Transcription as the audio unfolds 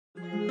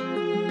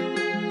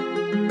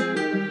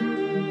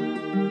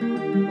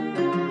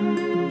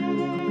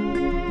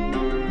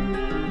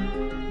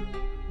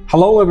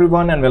Hello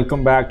everyone and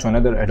welcome back to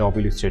another Adobe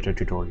Illustrator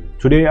tutorial.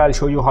 Today I'll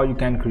show you how you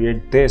can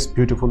create this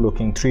beautiful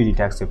looking 3D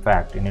text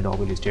effect in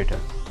Adobe Illustrator.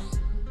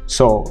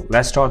 So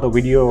let's start the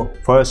video.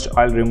 First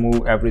I'll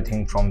remove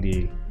everything from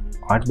the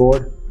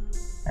artboard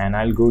and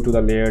I'll go to the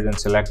layers and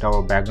select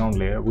our background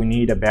layer. We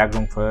need a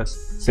background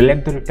first.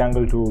 Select the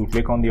rectangle tool,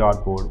 click on the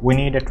artboard. We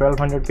need a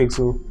 1200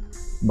 pixel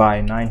by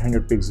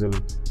 900 pixel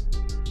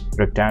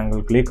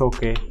rectangle. Click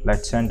OK.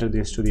 Let's center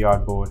this to the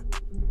artboard.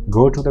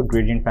 Go to the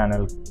gradient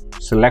panel.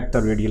 Select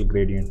the radial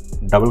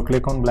gradient, double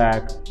click on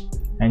black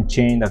and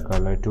change the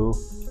color to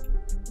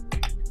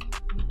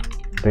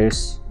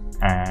this,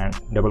 and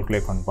double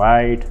click on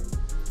white,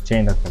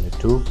 change the color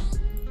to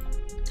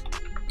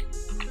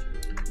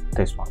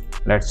this one.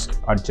 Let's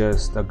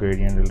adjust the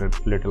gradient a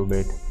little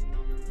bit.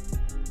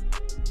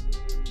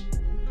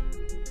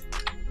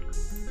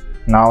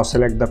 Now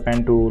select the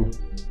pen tool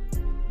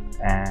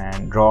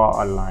and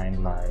draw a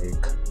line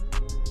like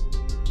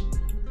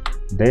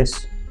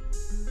this.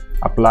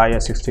 Apply a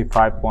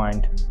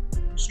 65-point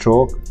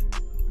stroke,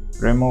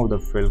 remove the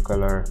fill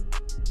color,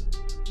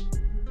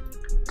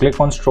 click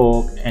on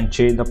stroke and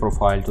change the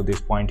profile to this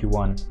pointy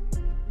one.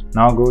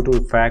 Now go to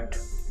effect,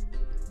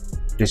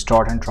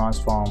 distort and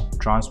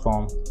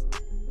transform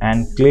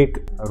and click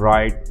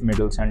right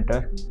middle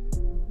center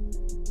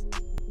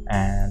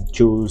and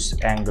choose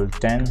angle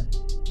 10,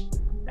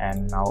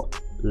 and now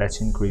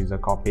let's increase the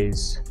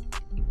copies.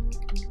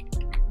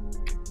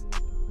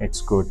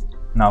 It's good.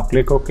 Now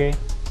click OK.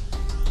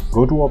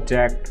 Go to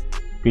object,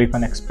 click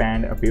on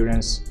expand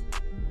appearance.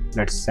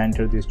 Let's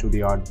center this to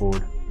the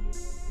artboard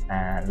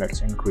and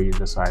let's increase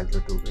the size a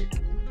little bit.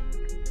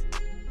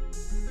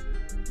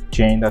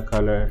 Change the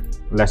color.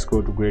 Let's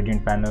go to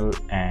gradient panel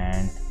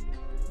and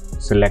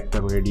select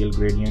the radial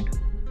gradient.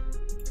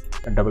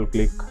 Double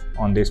click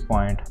on this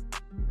point.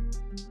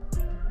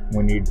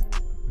 We need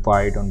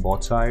white on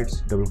both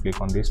sides. Double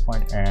click on this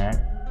point and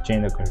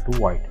change the color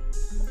to white.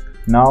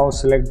 Now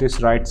select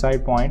this right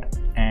side point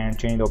and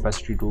change the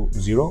opacity to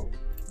 0.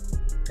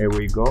 Here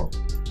we go,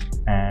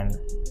 and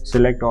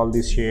select all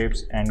these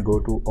shapes and go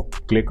to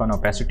click on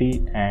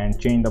opacity and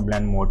change the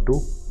blend mode to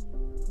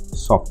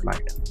soft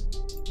light.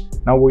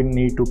 Now we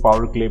need to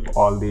power clip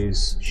all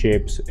these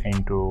shapes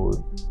into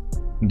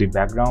the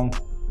background.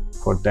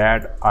 For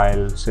that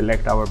I'll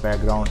select our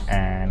background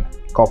and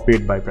copy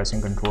it by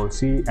pressing Ctrl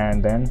C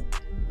and then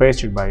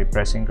paste it by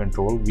pressing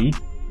Ctrl V.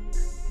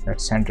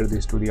 Let's center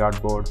this to the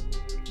artboard.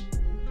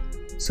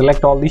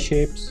 Select all the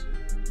shapes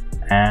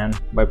and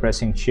by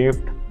pressing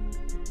Shift,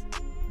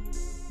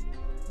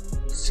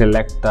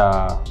 select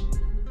the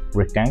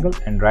rectangle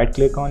and right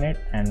click on it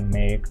and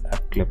make a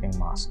clipping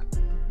mask.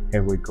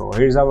 Here we go.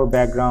 Here's our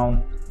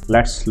background.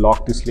 Let's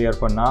lock this layer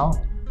for now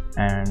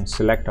and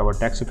select our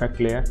text effect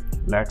layer.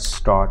 Let's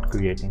start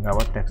creating our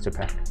text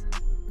effect.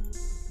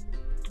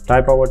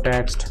 Type our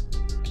text.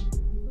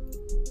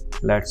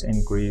 Let's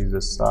increase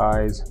the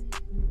size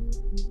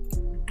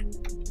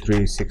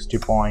 360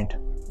 point.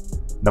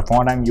 The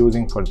font I'm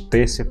using for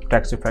this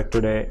text effect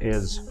today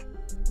is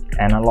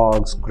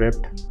Analog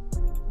Script.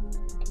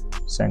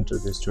 Center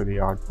this to the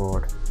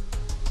artboard.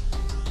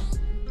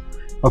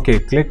 Okay,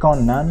 click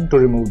on none to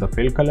remove the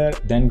fill color,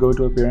 then go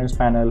to appearance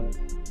panel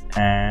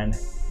and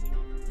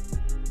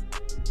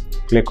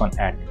click on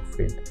add new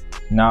field.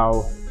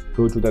 Now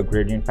go to the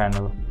gradient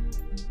panel,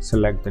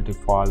 select the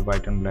default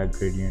white and black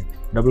gradient,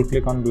 double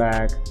click on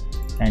black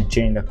and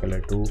change the color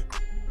to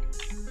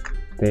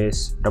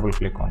this, double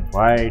click on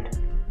white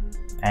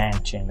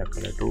and change the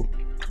color to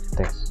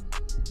this.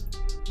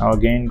 Now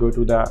again go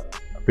to the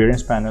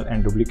appearance panel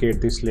and duplicate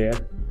this layer.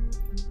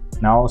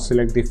 Now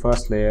select the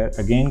first layer,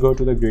 again go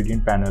to the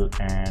gradient panel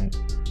and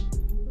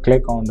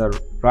click on the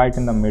right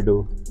in the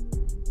middle,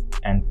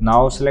 and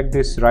now select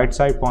this right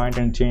side point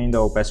and change the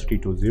opacity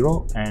to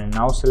 0, and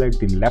now select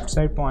the left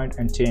side point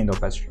and change the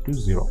opacity to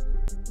 0.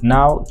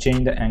 Now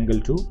change the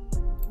angle to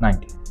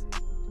 90.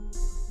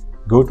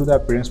 Go to the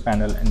appearance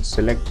panel and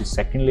select the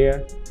second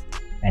layer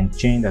and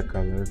change the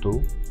color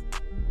to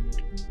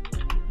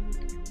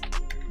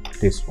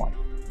this one.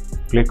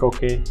 Click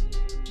OK.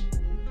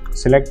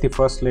 Select the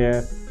first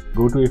layer,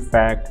 go to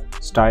effect,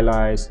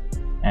 stylize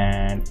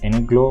and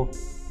inner glow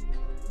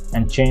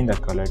and change the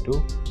color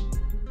to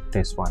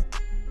this one.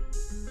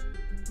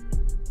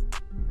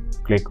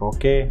 Click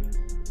OK.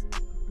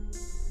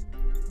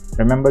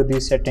 Remember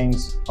these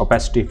settings: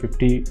 opacity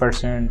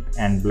 50%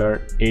 and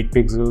blur 8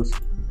 pixels.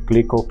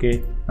 Click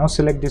OK. Now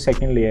select the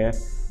second layer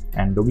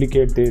and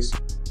duplicate this,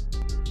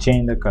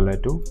 change the color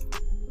to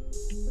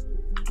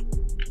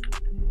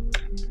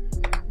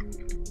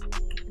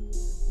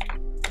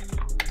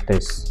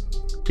this.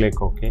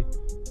 Click OK.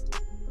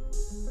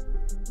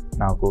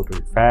 Now go to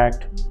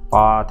effect,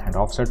 path and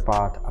offset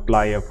path,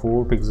 apply a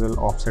 4 pixel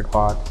offset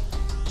path,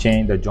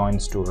 change the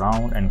joints to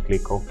round and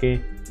click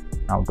OK.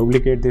 Now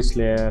duplicate this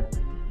layer,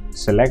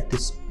 select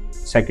this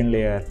second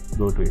layer,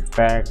 go to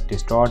effect,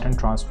 distort and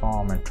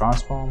transform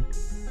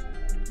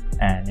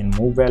and in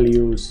move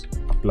values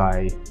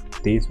apply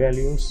these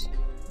values.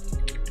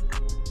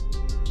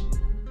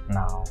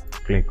 Now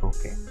click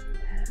OK.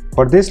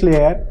 For this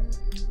layer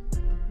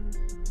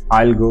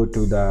I'll go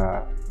to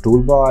the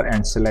toolbar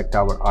and select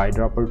our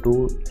eyedropper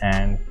tool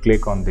and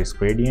click on this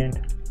gradient.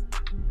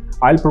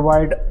 I'll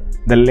provide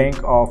the link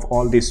of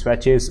all these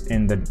swatches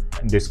in the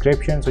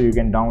description so you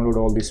can download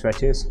all these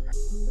swatches.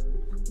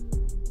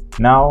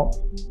 Now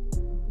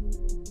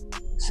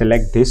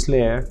select this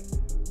layer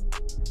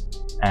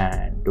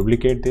and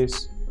duplicate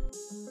this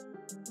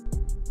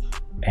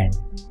and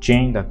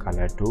change the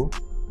color to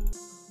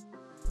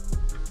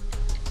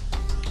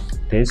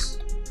this.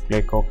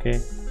 Click OK.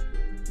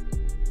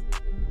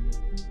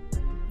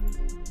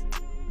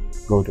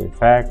 Go to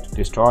Effect,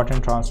 Distort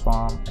and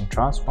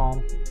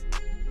Transform,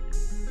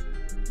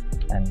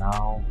 and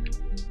now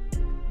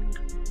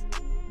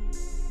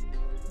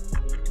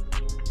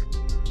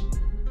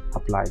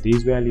apply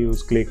these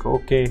values. Click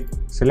OK.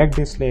 Select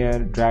this layer,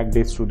 drag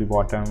this to the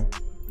bottom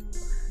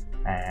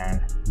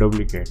and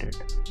duplicate it.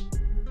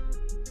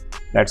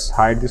 Let's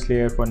hide this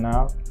layer for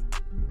now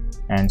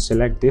and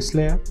select this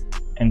layer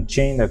and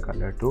change the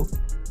color to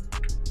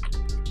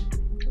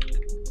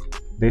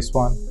this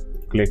one.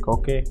 Click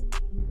OK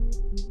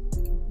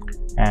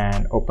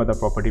and open the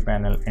property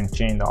panel and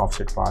change the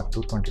offset path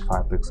to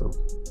 25 pixels.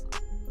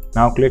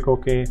 Now click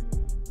OK,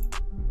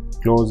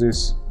 close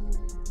this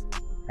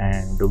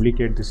and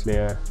duplicate this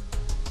layer.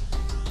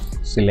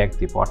 Select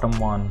the bottom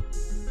one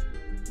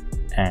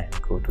and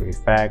go to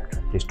Effect,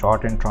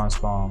 Distort and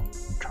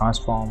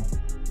Transform,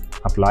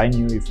 apply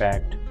new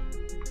effect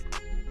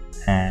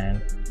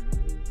and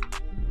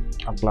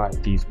apply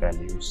these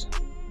values.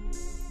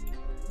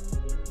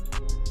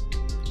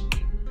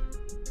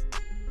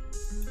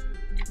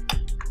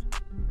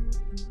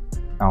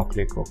 Now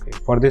click OK.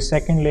 For this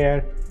second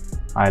layer,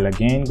 I'll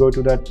again go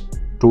to the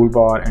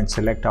toolbar and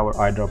select our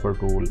eyedropper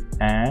tool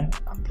and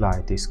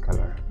apply this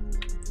color.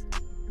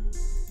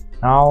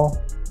 Now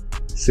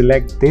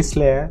select this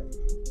layer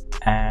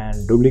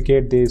and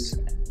duplicate this.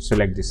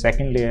 Select the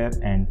second layer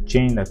and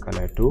change the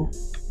color to.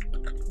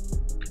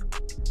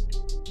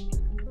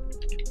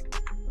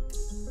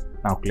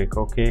 Now click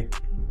OK.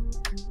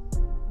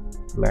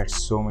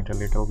 Let's zoom it a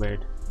little bit.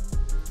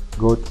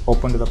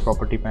 Open to the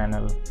property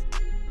panel.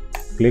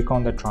 Click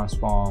on the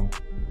transform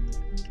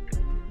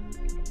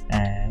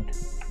and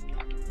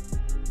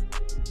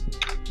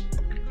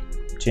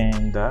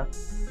change the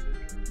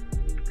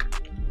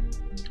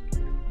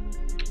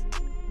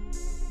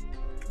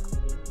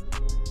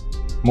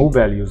move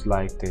values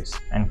like this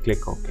and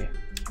click OK.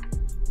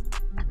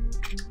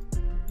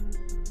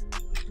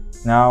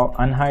 Now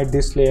unhide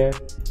this layer,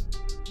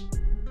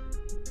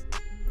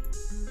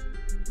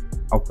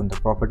 open the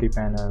property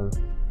panel,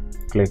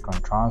 click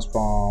on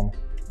transform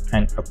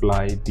and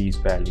apply these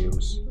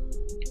values.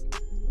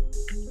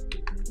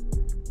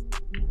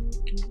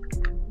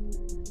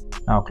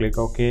 Now click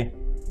OK.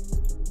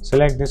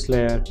 Select this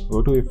layer,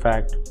 go to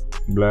Effect,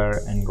 Blur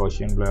and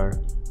Gaussian Blur.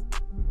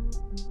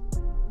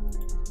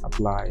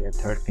 Apply a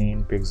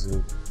 13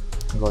 pixel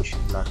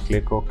Gaussian blur.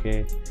 Click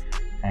OK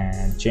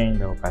and change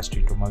the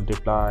opacity to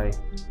multiply.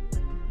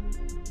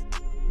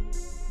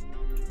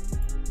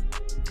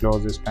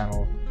 Close this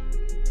panel.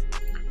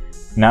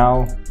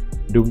 Now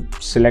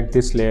select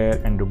this layer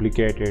and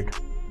duplicate it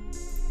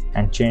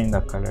and change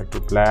the color to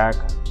black.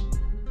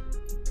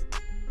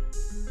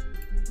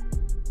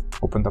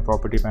 Open the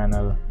property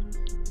panel,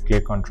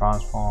 click on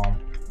transform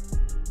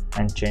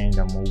and change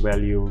the move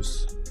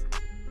values.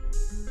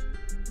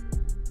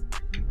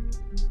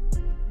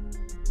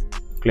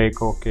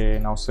 Click OK.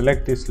 Now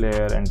select this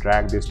layer and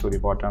drag this to the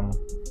bottom.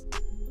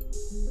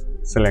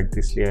 Select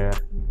this layer,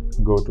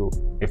 go to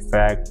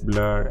Effect,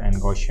 Blur and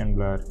Gaussian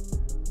Blur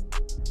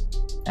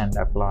and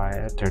apply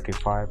a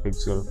 35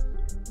 pixel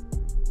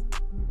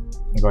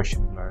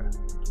Gaussian blur.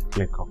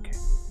 Click OK.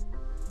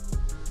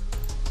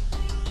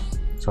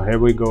 So here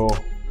we go.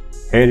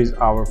 Here is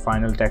our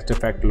final text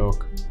effect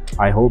look.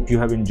 I hope you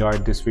have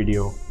enjoyed this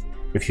video.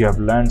 If you have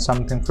learned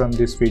something from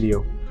this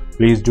video,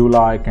 please do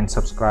like and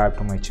subscribe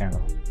to my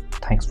channel.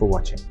 Thanks for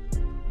watching.